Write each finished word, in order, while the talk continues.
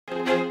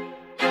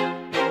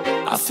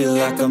I feel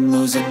like I'm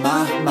losing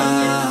my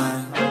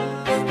mind.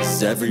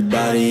 Is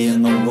everybody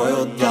in the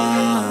world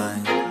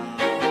blind?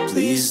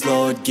 Please,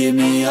 Lord, give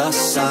me a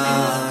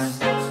sign,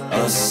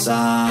 a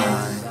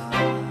sign.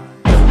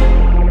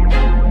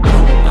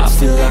 I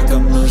feel like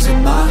I'm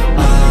losing my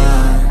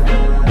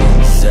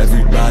mind. Is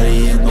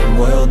everybody in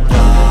the world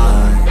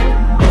blind?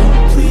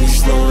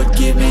 Please, Lord,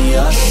 give me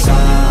a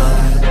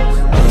sign,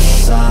 a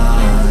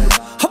sign.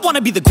 I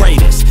wanna be the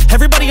greatest.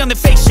 Everybody on the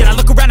fake shit. I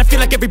look around and feel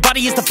like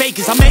everybody is the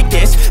fakest. I make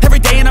this every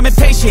day and I'm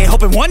impatient,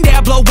 hoping one day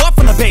I blow up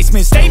from the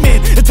basement.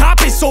 Statement, the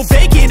top is so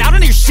vacant. I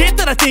don't hear shit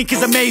that I think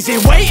is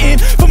amazing. Waiting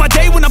for my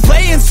day when I'm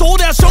playing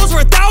sold out shows for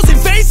 1,000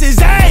 faces.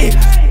 Hey,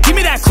 give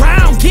me that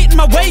crown, get in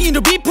my way and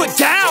to be put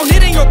down.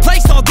 It ain't your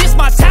place, all this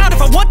my town.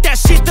 If I want that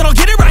shit, then I'll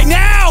get it right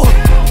now.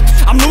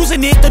 I'm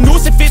losing it, the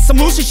noose it fits. I'm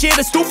losing shit,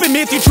 a stupid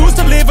myth. You choose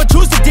to live or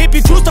choose to dip.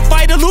 You choose to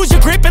fight or lose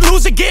your grip and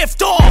lose a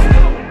gift.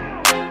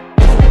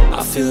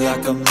 I feel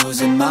like I'm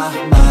losing my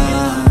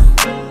mind.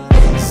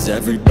 Is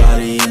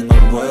everybody in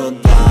the world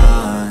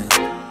blind?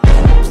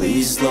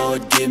 Please,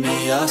 Lord, give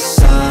me a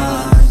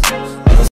sign,